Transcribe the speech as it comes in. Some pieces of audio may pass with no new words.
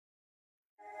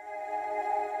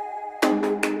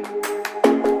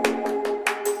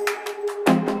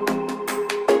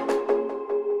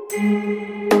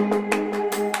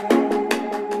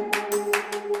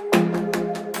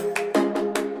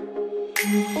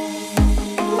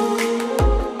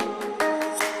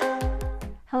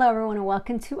Hello everyone and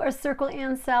welcome to our Circle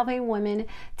and Salve Women.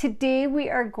 Today we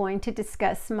are going to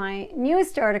discuss my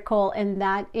newest article, and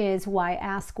that is Why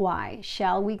Ask Why?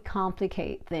 Shall we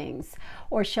complicate things,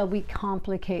 or shall we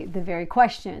complicate the very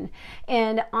question?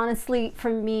 And honestly,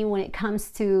 for me, when it comes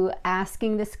to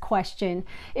asking this question,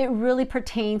 it really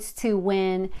pertains to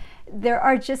when there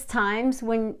are just times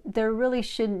when there really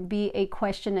shouldn't be a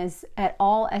question at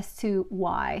all as to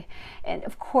why. And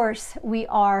of course, we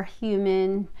are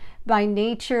human. By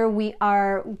nature, we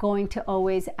are going to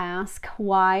always ask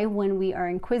why when we are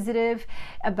inquisitive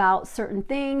about certain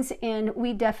things, and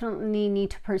we definitely need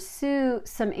to pursue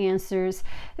some answers.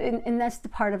 And that's the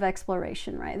part of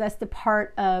exploration, right? That's the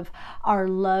part of our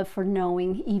love for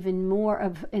knowing even more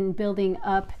of and building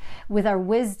up with our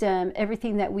wisdom,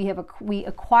 everything that we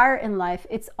acquire in life.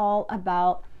 It's all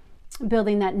about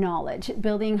building that knowledge,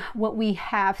 building what we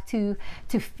have to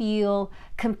feel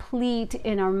complete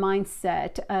in our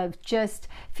mindset of just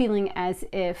feeling as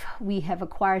if we have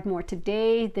acquired more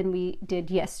today than we did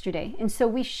yesterday. And so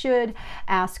we should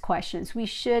ask questions. We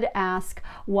should ask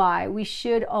why. We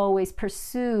should always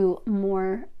pursue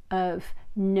more of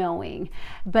knowing.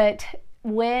 But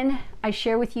when I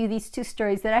share with you these two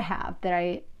stories that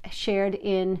I shared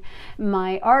in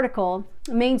my article,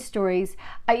 Main Stories,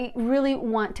 I really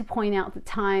want to point out the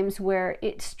times where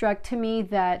it struck to me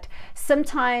that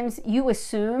sometimes you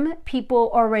assume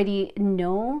people already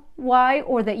know why,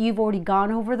 or that you've already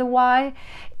gone over the why,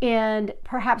 and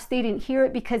perhaps they didn't hear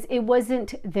it because it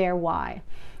wasn't their why.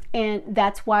 And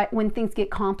that's why when things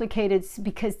get complicated,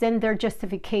 because then their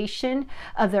justification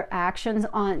of their actions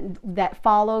on that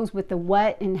follows with the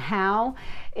what and how,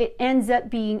 it ends up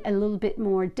being a little bit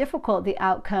more difficult, the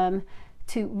outcome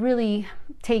to really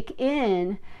take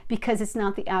in, because it's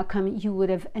not the outcome you would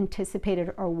have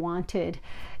anticipated or wanted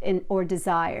or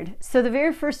desired. So the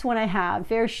very first one I have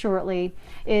very shortly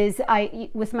is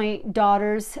with my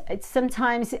daughters.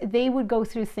 Sometimes they would go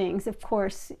through things, of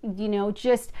course,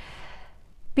 just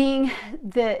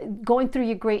going through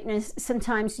your greatness.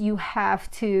 Sometimes you have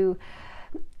to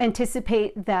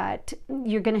anticipate that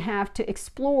you're going to have to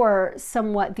explore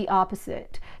somewhat the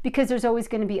opposite, because there's always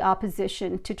going to be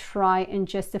opposition to try and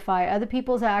justify other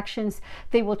people's actions.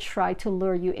 They will try to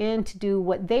lure you in to do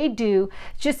what they do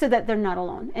just so that they're not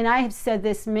alone. And I have said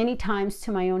this many times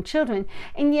to my own children,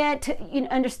 and yet,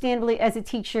 understandably, as a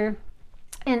teacher,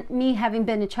 and me having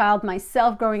been a child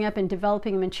myself, growing up and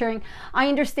developing and maturing, I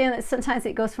understand that sometimes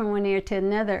it goes from one ear to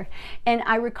another. And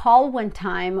I recall one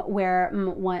time where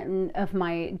one of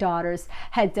my daughters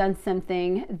had done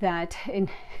something that, if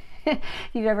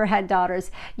you've ever had daughters,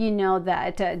 you know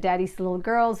that daddy's little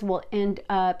girls will end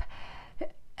up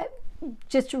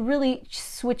just really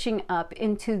switching up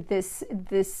into this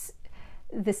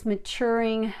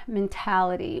maturing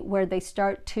mentality where they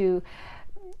start to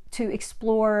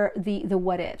explore the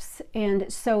what ifs.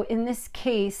 And so in this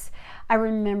case, I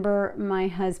remember my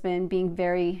husband being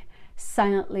very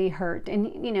silently hurt.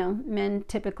 And men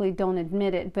typically don't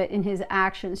admit it, but in his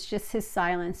actions, just his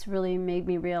silence really made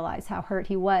me realize how hurt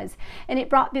he was. And it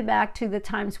brought me back to the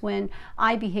times when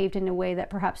I behaved in a way that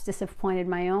perhaps disappointed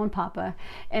my own papa.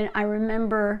 And I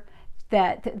remember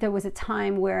that there was a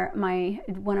time where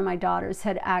one of my daughters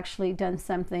had actually done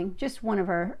something, just one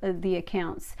of the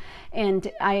accounts,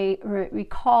 and I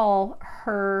recall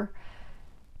her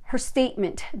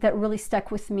statement that really stuck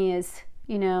with me is,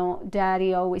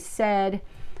 Daddy always said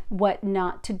what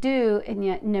not to do, and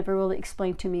yet never really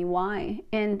explained to me why.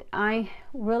 And I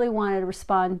really wanted to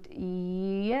respond,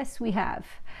 yes, we have,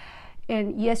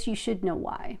 and yes, you should know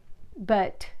why.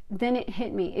 But then it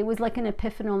hit me. It was like an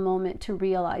epiphanal moment to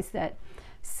realize that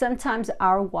sometimes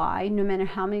our why, no matter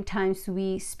how many times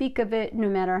we speak of it, no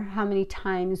matter how many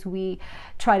times we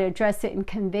try to address it and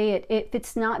convey it, if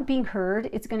it's not being heard,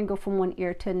 it's going to go from one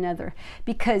ear to another,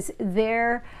 because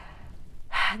their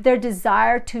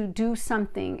desire to do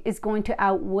something is going to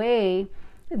outweigh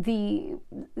the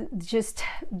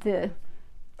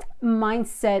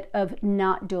mindset of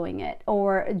not doing it,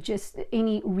 or just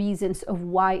any reasons of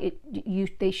why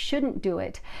they shouldn't do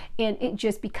it. And it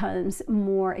just becomes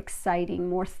more exciting,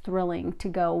 more thrilling to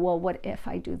go, well, what if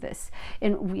I do this?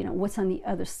 And what's on the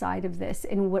other side of this?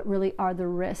 And what really are the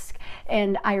risks?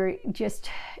 And it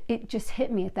just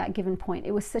hit me at that given point.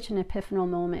 It was such an epiphanal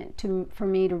moment for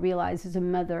me to realize as a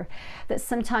mother that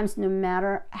sometimes, no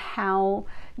matter how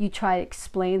you try to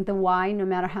explain the why, no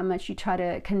matter how much you try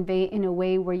to convey it in a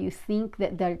way where you think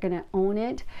that they're going to own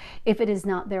it. If it is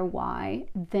not their why,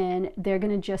 then they're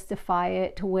going to justify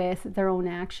it with their own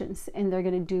actions, and they're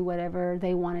going to do whatever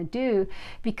they want to do,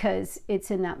 because it's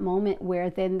in that moment where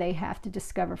then they have to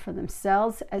discover for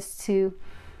themselves as to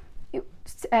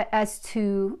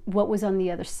what was on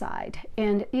the other side.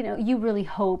 And you really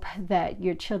hope that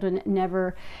your children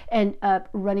never end up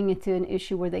running into an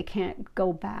issue where they can't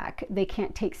go back, they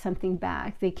can't take something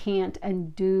back, they can't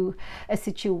undo a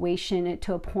situation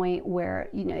to a point where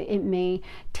it may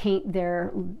taint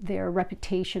their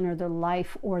reputation or their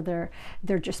life or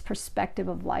their just perspective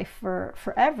of life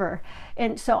forever.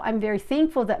 And so I'm very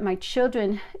thankful that my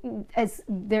children, as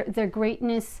their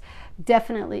greatness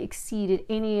definitely exceeded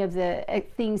any of the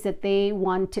things that they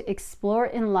wanted to explore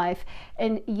in life.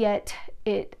 And yet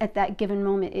at that given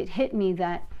moment, it hit me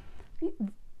that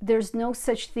there's no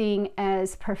such thing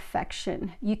as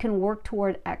perfection. You can work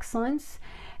toward excellence.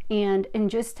 And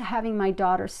just having my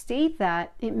daughter state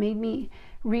that, it made me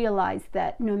realize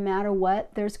that no matter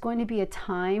what, there's going to be a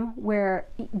time where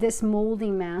this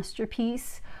molding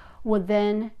masterpiece will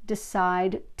then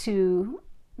decide to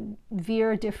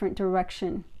veer a different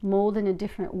direction, mold in a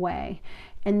different way,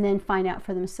 and then find out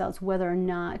for themselves whether or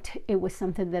not it was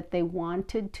something that they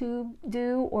wanted to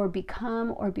do or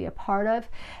become or be a part of.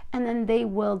 And then they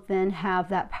will then have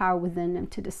that power within them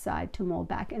to decide to mold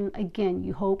back. And again,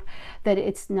 you hope that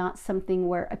it's not something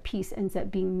where a piece ends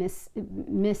up being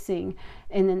missing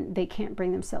and then they can't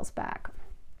bring themselves back.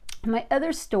 My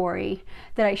other story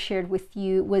that I shared with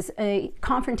you was a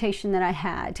confrontation that I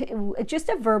had, just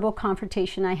a verbal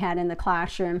confrontation I had in the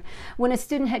classroom when a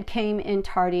student had came in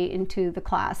tardy into the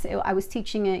class. I was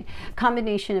teaching a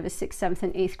combination of a 6th, 7th,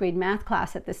 and 8th grade math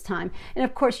class at this time. And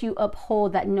of course, you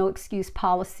uphold that no excuse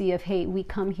policy of, hey, we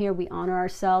come here, we honor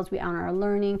ourselves, we honor our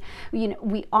learning,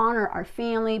 we honor our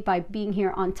family by being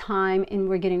here on time, and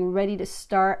we're getting ready to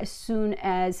start as soon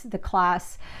as the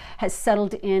class has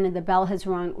settled in and the bell has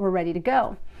rung. We're ready to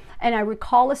go. And I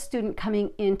recall a student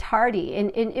coming in tardy,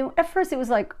 and at first it was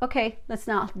like, okay, let's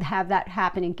not have that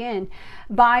happen again.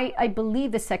 By, I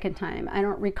believe, the second time, I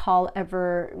don't recall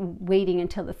ever waiting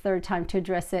until the third time to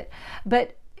address it.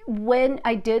 But when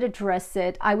I did address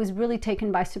it, I was really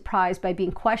taken by surprise by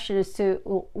being questioned as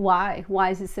to why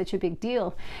is this such a big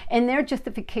deal? And their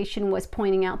justification was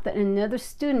pointing out that another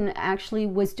student actually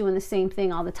was doing the same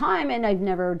thing all the time, and I've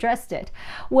never addressed it.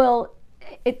 Well,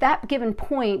 at that given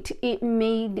point, it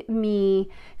made me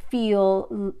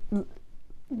feel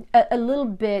a little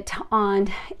bit on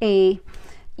a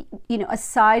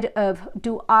side of,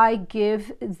 do I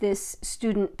give this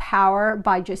student power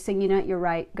by just saying, you're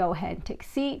right, go ahead and take a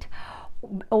seat?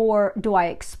 Or do I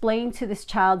explain to this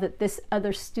child that this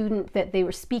other student that they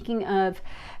were speaking of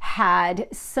had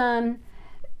some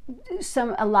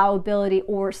allowability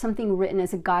or something written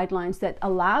as a guidelines that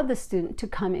allowed the student to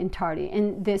come in tardy,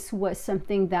 and this was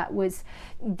something that was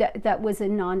a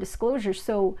non-disclosure.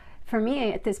 So for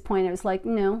me at this point, I was like,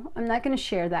 no, I'm not going to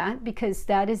share that, because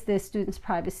that is the student's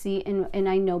privacy, and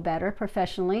I know better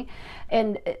professionally.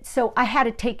 And so I had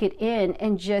to take it in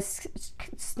and just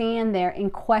stand there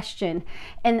and question.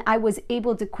 And I was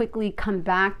able to quickly come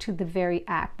back to the very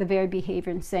act, the very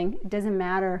behavior, and saying, it doesn't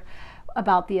matter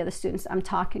about the other students. I'm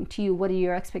talking to you. What are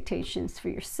your expectations for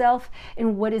yourself?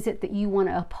 And what is it that you want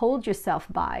to uphold yourself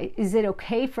by? Is it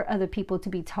okay for other people to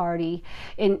be tardy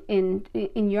in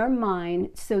your mind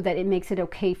so that it makes it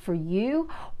okay for you?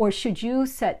 Or should you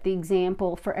set the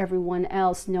example for everyone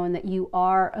else, knowing that you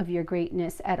are of your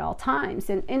greatness at all times?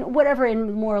 And whatever,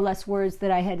 in more or less words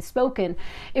that I had spoken,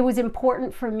 it was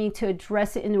important for me to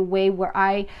address it in a way where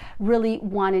I really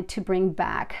wanted to bring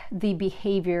back the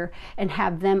behavior and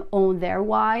have them own their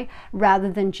why,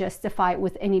 rather than justify it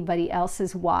with anybody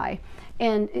else's why.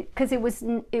 And because it was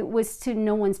to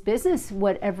no one's business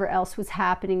whatever else was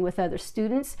happening with other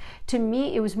students. To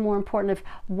me, it was more important of,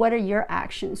 what are your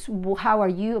actions? How are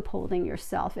you upholding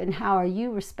yourself, and how are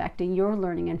you respecting your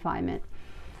learning environment?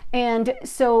 And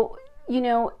so,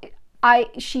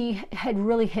 she had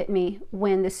really hit me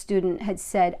when the student had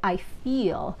said, I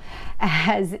feel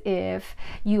as if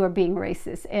you are being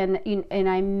racist. And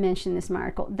I mentioned this in my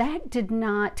article. That did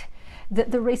not, the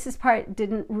racist part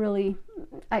didn't really,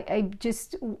 I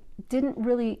just didn't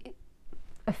really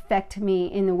affect me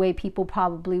in the way people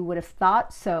probably would have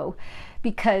thought so,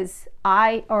 because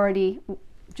I already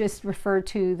just referred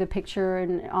to the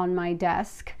picture on my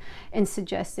desk and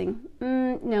suggesting,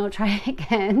 no, try it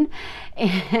again.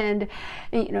 And,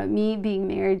 you know, me being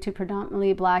married to a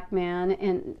predominantly Black man,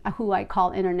 and who I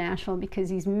call international because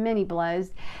he's many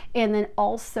bloods, and then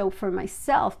also for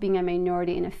myself being a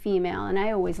minority and a female. And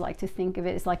I always like to think of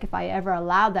it as like, if I ever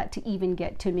allowed that to even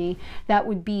get to me, that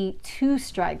would be 2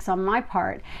 strikes on my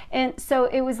part. And so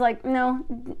it was like, no,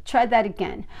 try that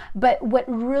again. But what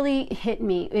really hit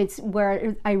me, it's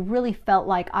where I really felt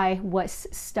like I was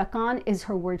stuck on, is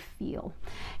her word feel.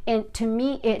 And to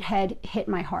me, it had hit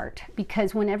my heart,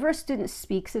 because whenever a student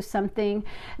speaks of something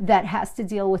that has to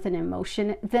deal with an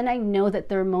emotion, then I know that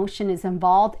their emotion is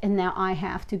involved, and now I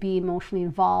have to be emotionally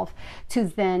involved to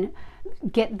then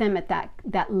get them at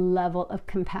that level of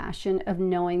compassion, of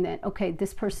knowing that, okay,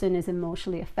 this person is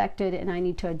emotionally affected and I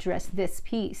need to address this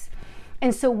piece.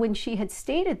 And so when she had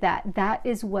stated that, that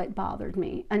is what bothered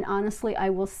me. And honestly, I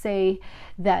will say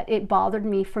that it bothered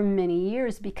me for many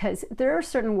years, because there are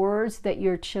certain words that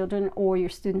your children or your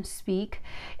students speak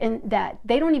and that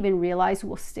they don't even realize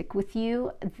will stick with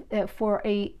you for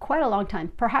quite a long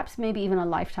time, perhaps maybe even a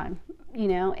lifetime, you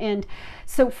know? And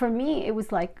so for me, it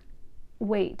was like,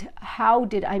 wait, how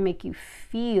did I make you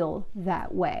feel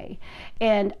that way?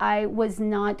 And I was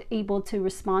not able to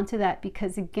respond to that,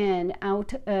 because again,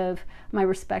 out of my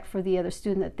respect for the other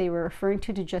student that they were referring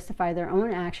to justify their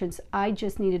own actions, I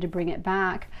just needed to bring it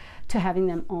back to having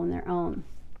them own their own.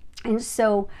 And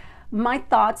so my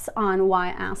thoughts on why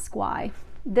ask why.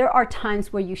 There are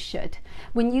times where you should.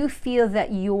 When you feel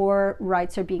that your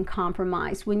rights are being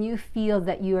compromised, when you feel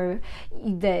that you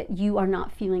are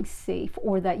not feeling safe,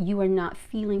 or that you are not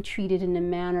feeling treated in a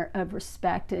manner of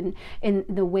respect and in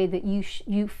the way that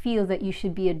you feel that you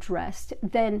should be addressed,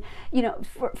 then, you know,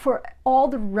 for all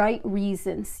the right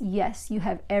reasons, yes, you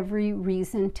have every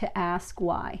reason to ask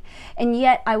why. And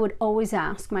yet I would always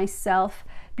ask myself,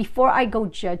 before I go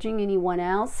judging anyone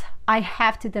else, I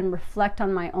have to then reflect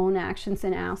on my own actions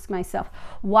and ask myself,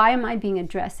 why am I being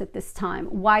addressed at this time?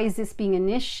 Why is this being an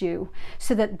issue?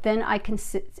 So that then I can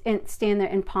stand there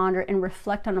and ponder and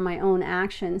reflect on my own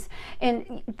actions.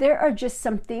 And there are just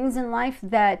some things in life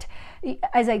that,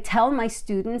 as I tell my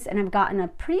students, and I've gotten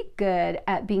pretty good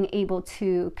at being able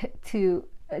to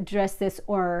address this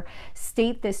or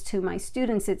state this to my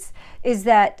students, is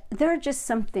that there are just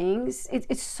some things.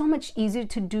 It's so much easier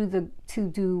to do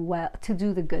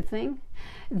the good thing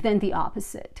than the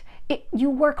opposite. You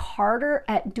work harder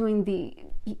at doing the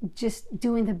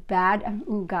bad.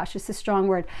 Oh gosh, it's a strong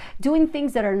word. Doing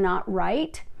things that are not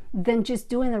right than just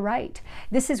doing the right.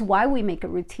 This is why we make a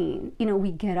routine. You know,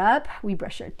 we get up, we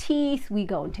brush our teeth, we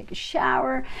go and take a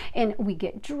shower, and we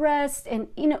get dressed. And,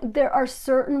 you know, there are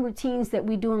certain routines that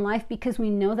we do in life because we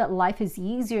know that life is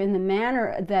easier in the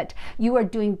manner that you are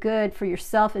doing good for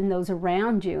yourself and those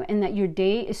around you, and that your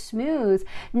day is smooth,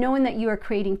 knowing that you are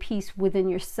creating peace within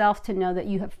yourself to know that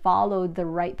you have followed the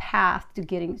right path to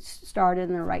getting started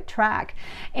in the right track.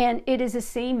 And it is the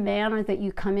same manner that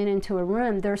you come into a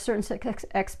room. There are certain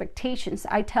expectations.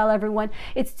 I tell everyone,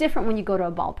 it's different when you go to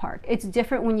a ballpark. It's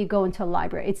different when you go into a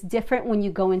library. It's different when you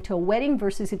go into a wedding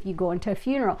versus if you go into a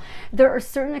funeral. There are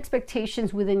certain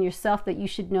expectations within yourself that you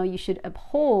should know you should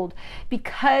uphold,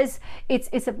 because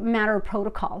it's a matter of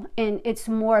protocol, and it's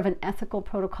more of an ethical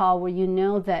protocol where you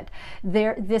know that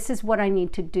this is what I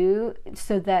need to do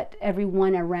so that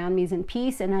everyone around me is in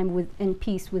peace, and I'm in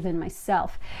peace within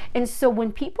myself. And so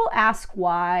when people ask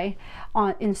why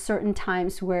in certain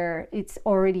times where it's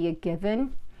already a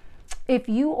given, if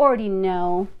you already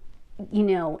know, you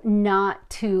know, not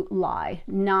to lie,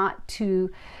 not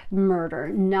to murder,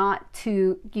 not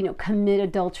to, you know, commit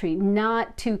adultery,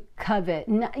 not to covet,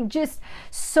 just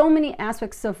so many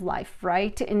aspects of life,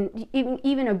 right? And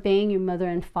even obeying your mother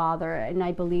and father, and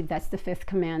I believe that's the 5th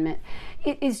commandment.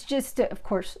 It is just, of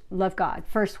course, love God,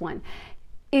 first one.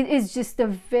 It is just the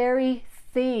very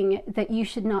thing that you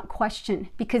should not question,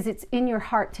 because it's in your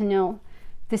heart to know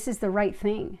this is the right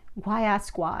thing. Why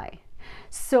ask why?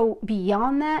 So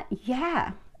beyond that,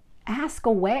 yeah, ask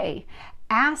away.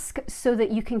 Ask so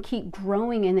that you can keep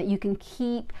growing and that you can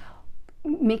keep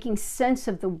making sense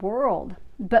of the world.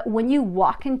 But when you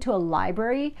walk into a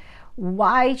library,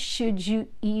 why should you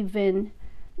even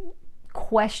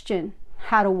question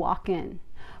how to walk in?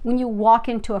 When you walk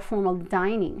into a formal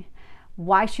dining,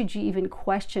 why should you even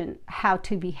question how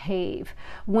to behave?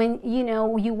 When, you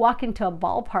know, you walk into a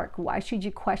ballpark, why should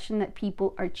you question that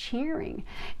people are cheering?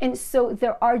 And so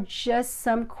there are just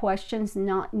some questions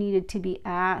not needed to be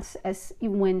asked as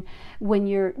when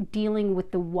you're dealing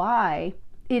with the why.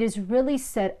 it is really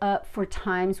set up for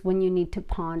times when you need to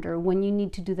ponder, when you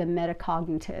need to do the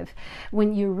metacognitive,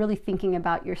 when you're really thinking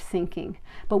about your thinking.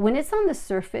 But when it's on the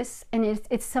surface and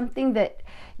it's something that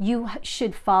you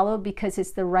should follow because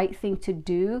it's the right thing to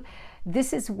do,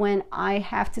 this is when I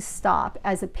have to stop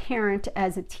as a parent,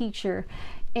 as a teacher,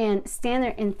 and stand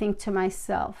there and think to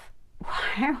myself,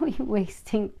 why are we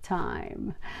wasting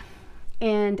time?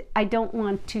 And I don't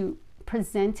want to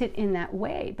present it in that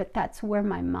way, but that's where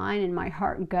my mind and my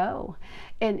heart go.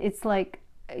 And it's like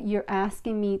you're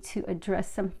asking me to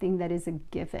address something that is a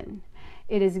given.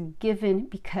 It is a given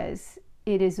because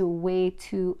it is a way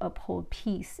to uphold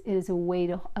peace. It is a way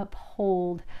to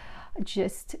uphold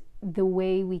just the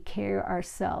way we carry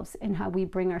ourselves and how we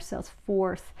bring ourselves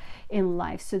forth in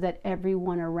life, so that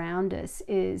everyone around us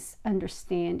is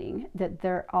understanding that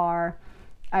there are,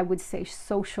 I would say,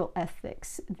 social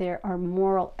ethics, there are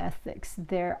moral ethics,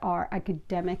 there are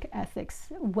academic ethics,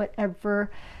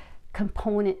 whatever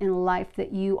component in life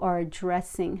that you are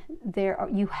addressing,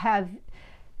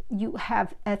 you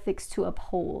have ethics to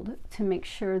uphold to make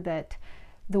sure that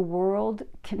the world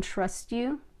can trust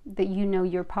you, that you know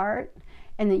your part,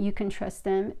 and that you can trust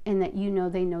them, and that you know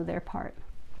they know their part.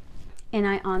 And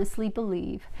I honestly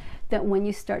believe that when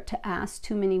you start to ask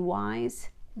too many whys,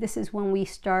 this is when we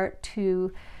start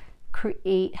to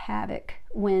create havoc,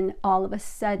 when all of a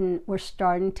sudden we're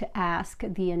starting to ask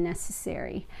the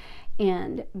unnecessary.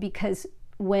 And because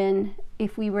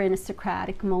if we were in a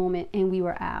Socratic moment and we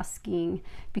were asking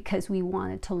because we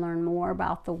wanted to learn more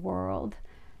about the world,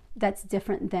 that's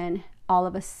different than all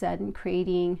of a sudden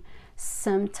creating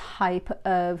some type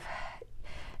of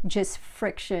just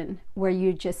friction where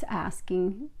you're just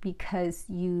asking because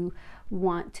you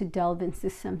want to delve into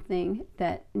something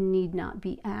that need not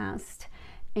be asked.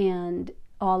 And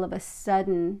all of a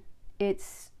sudden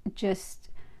it's just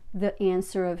the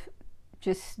answer of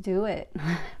just do it,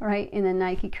 right? In the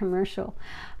Nike commercial,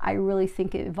 I really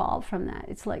think it evolved from that.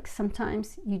 It's like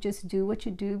sometimes you just do what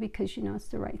you do because you know it's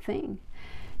the right thing.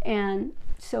 And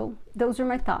so those are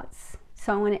my thoughts.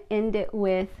 So I want to end it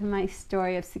with my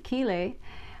story of Sekile,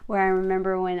 where I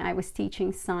remember when I was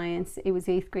teaching science, it was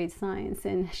 8th grade science,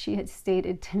 and she had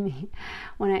stated to me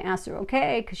when I asked her,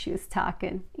 okay, because she was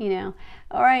talking,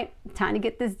 all right, time to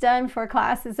get this done before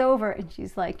class is over. And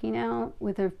she's like,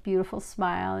 with her beautiful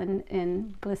smile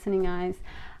and glistening eyes,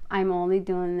 I'm only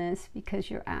doing this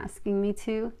because you're asking me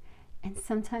to. And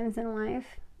sometimes in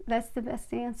life, that's the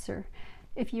best answer.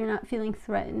 If you're not feeling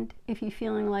threatened, if you're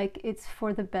feeling like it's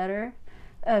for the better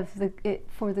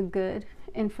for the good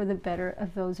and for the better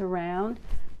of those around,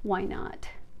 why not?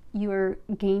 You're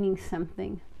gaining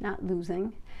something, not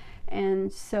losing.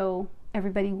 And so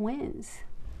everybody wins.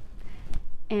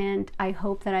 And I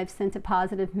hope that I've sent a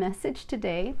positive message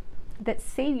today that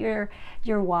save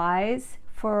your whys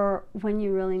for when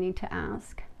you really need to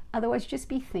ask. Otherwise, just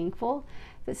be thankful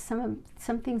that some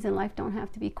things in life don't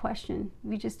have to be questioned.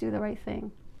 We just do the right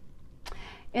thing.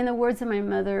 In the words of my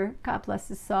mother, God bless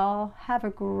us all. Have a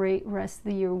great rest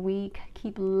of your week.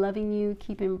 Keep loving you,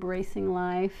 keep embracing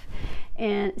life,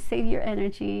 and save your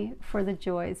energy for the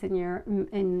joys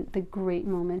in the great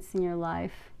moments in your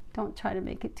life. Don't try to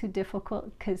make it too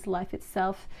difficult, because life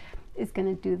itself is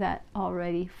going to do that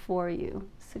already for you.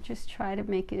 So just try to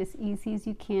make it as easy as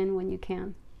you can when you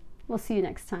can. We'll see you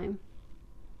next time.